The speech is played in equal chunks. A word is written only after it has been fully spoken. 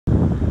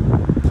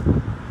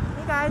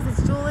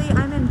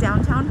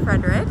downtown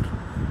Frederick.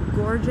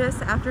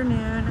 Gorgeous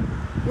afternoon.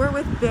 We're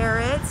with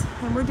Barrett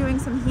and we're doing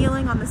some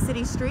healing on the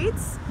city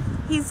streets.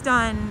 He's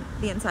done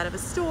the inside of a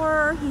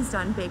store, he's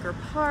done Baker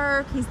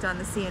Park, he's done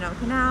the C&O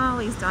Canal,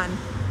 he's done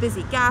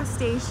busy gas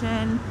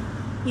station,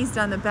 he's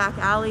done the back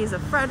alleys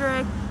of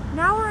Frederick.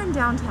 Now we're in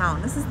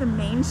downtown. This is the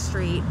main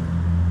street,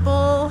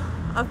 full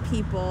of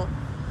people,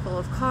 full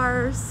of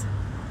cars,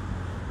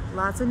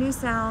 lots of new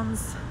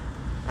sounds.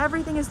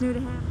 Everything is new to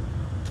him.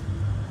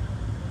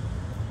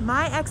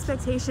 My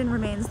expectation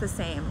remains the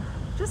same.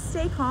 Just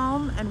stay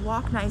calm and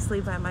walk nicely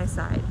by my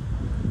side.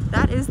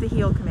 That is the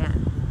heal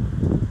command.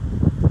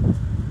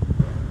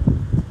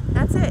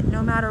 That's it.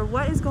 No matter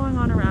what is going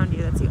on around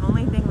you, that's the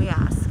only thing we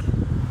ask.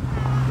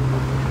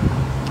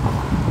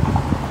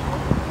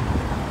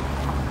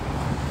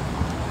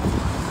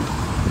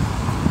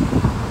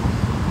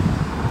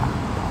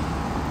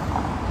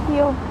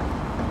 Heal.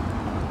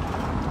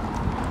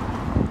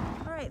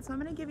 All right, so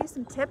I'm going to give you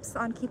some tips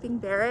on keeping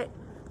Barrett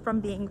from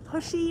being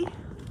pushy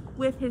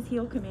with his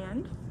heal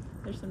command.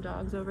 There's some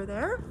dogs over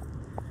there.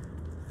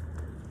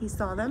 He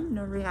saw them,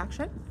 no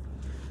reaction.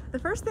 The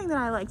first thing that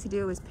I like to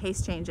do is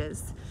pace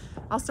changes.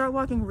 I'll start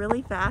walking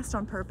really fast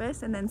on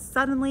purpose and then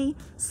suddenly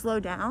slow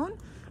down.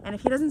 And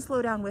if he doesn't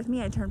slow down with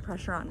me, I turn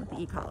pressure on with the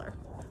e-collar.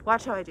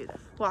 Watch how I do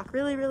this. Walk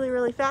really, really,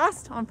 really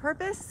fast on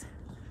purpose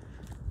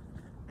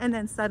and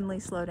then suddenly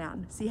slow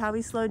down. See how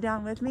he slowed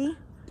down with me?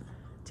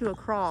 To a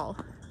crawl.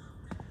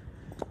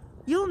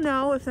 You'll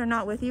know if they're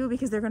not with you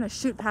because they're gonna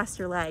shoot past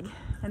your leg.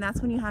 And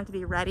that's when you have to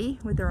be ready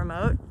with the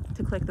remote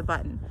to click the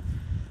button.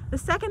 The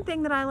second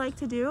thing that I like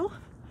to do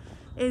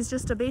is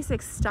just a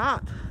basic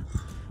stop.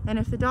 And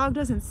if the dog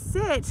doesn't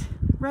sit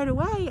right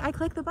away, I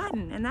click the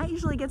button. And that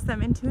usually gets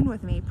them in tune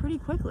with me pretty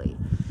quickly.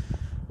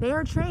 They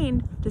are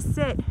trained to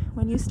sit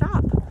when you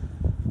stop.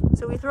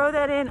 So we throw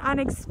that in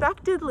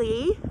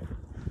unexpectedly,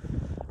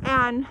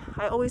 and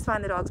I always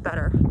find the dogs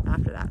better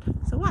after that.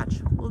 So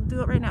watch, we'll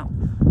do it right now.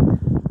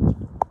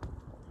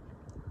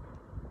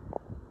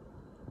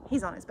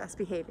 He's on his best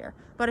behavior.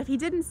 But if he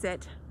didn't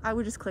sit, I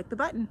would just click the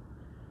button.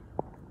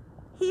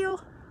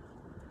 Heal.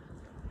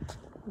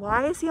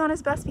 Why is he on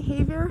his best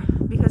behavior?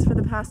 Because for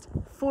the past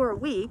 4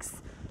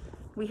 weeks,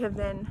 we have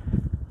been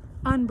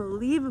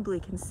unbelievably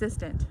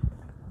consistent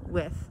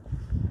with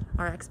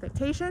our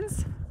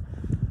expectations,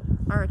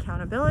 our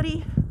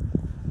accountability,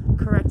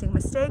 correcting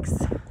mistakes.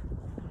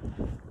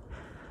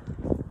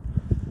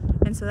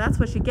 And so that's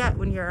what you get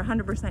when you're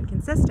 100%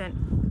 consistent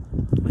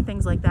with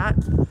things like that.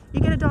 You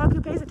get a dog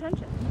who pays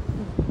attention.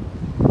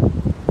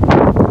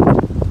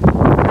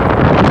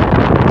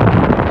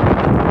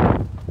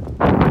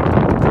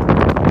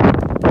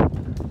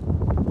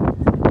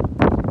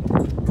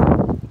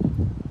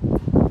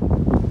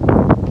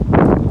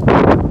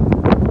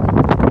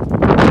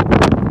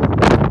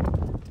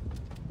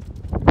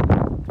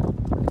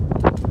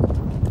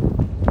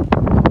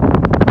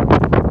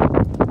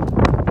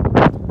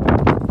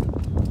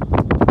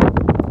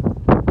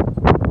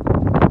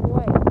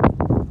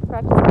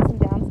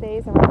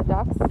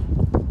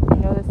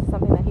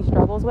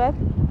 With.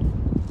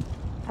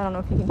 I don't know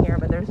if you can hear,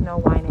 but there's no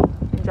whining.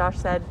 And Josh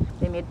said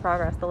they made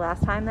progress the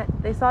last time that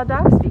they saw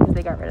ducks because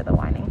they got rid of the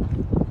whining.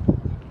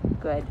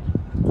 Good.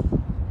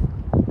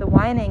 The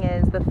whining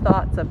is the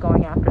thoughts of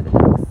going after the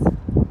ducks.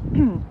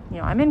 You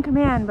know, I'm in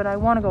command, but I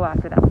want to go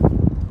after them.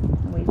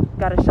 And we've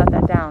got to shut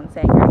that down,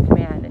 saying you're in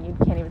command and you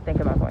can't even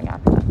think about going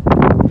after them.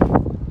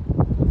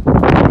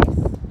 Nice.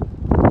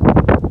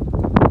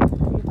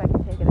 See if I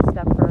can take it a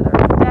step further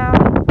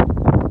down.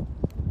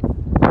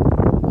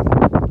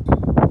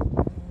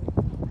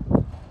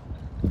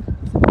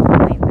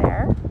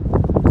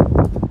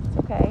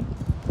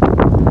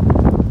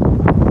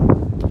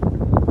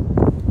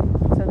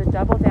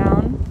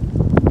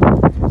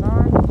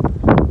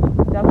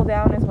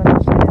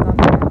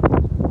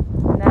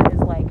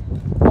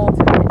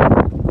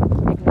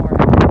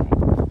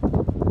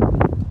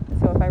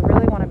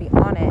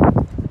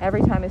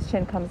 Every time his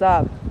chin comes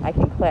up, I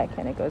can click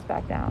and it goes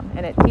back down.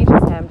 And it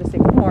teaches him to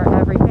ignore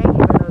everything, even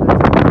though there's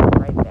a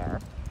problem right there.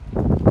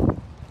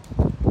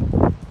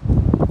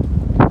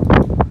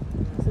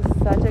 This is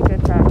such a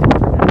good practice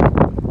for him.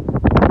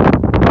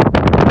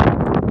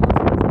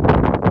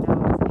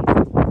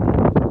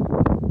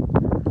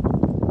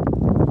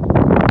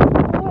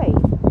 Boy.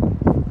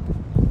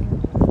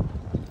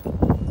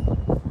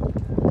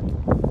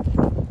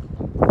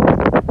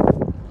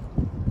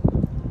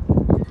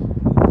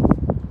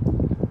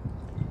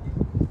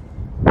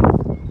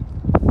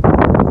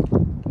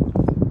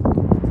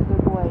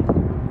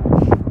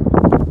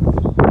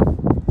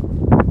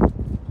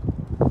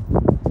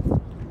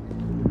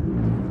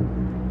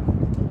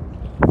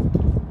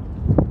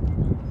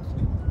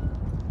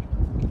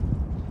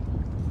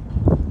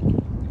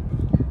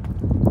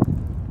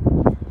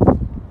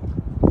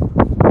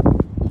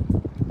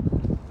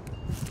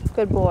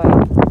 Good boy.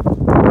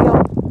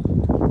 Heel.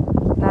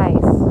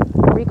 Nice.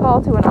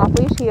 Recall to an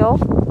off-leash heel.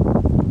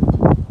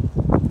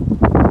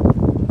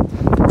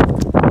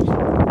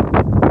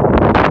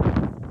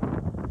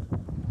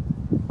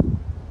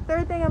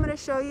 Third thing I'm going to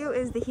show you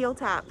is the heel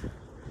tap.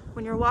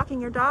 When you're walking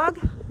your dog,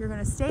 you're going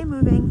to stay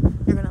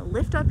moving. You're going to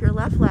lift up your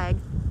left leg,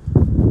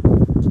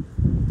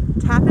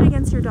 tap it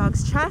against your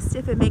dog's chest.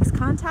 If it makes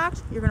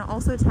contact, you're going to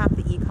also tap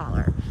the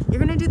e-collar. You're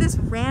going to do this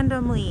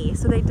randomly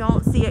so they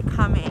don't see it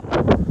coming.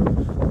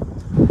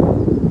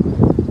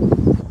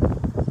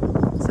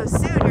 So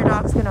soon your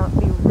dog's going to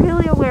be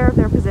really aware of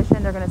their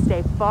position. They're going to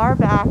stay far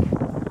back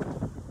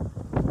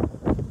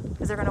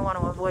because they're going to want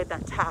to avoid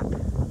that tap.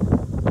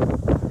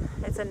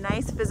 It's a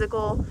nice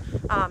physical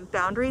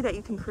boundary that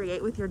you can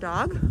create with your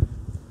dog.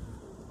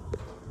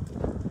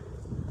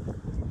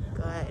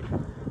 Good.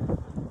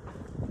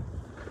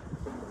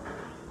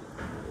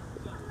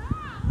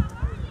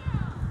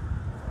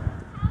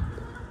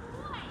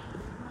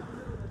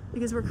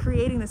 Because we're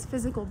creating this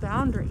physical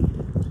boundary.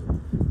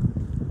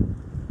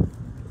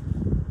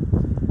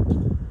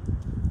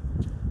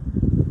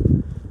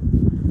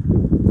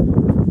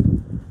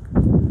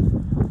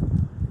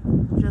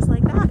 Just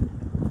like that.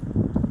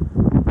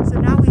 So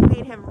now we've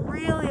made him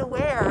really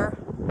aware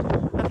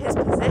of his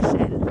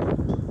position.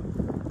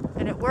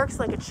 And it works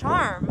like a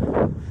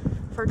charm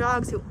for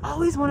dogs who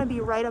always want to be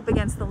right up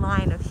against the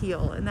line of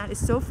heel. And that is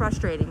so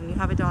frustrating when you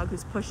have a dog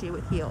who's pushy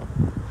with heel.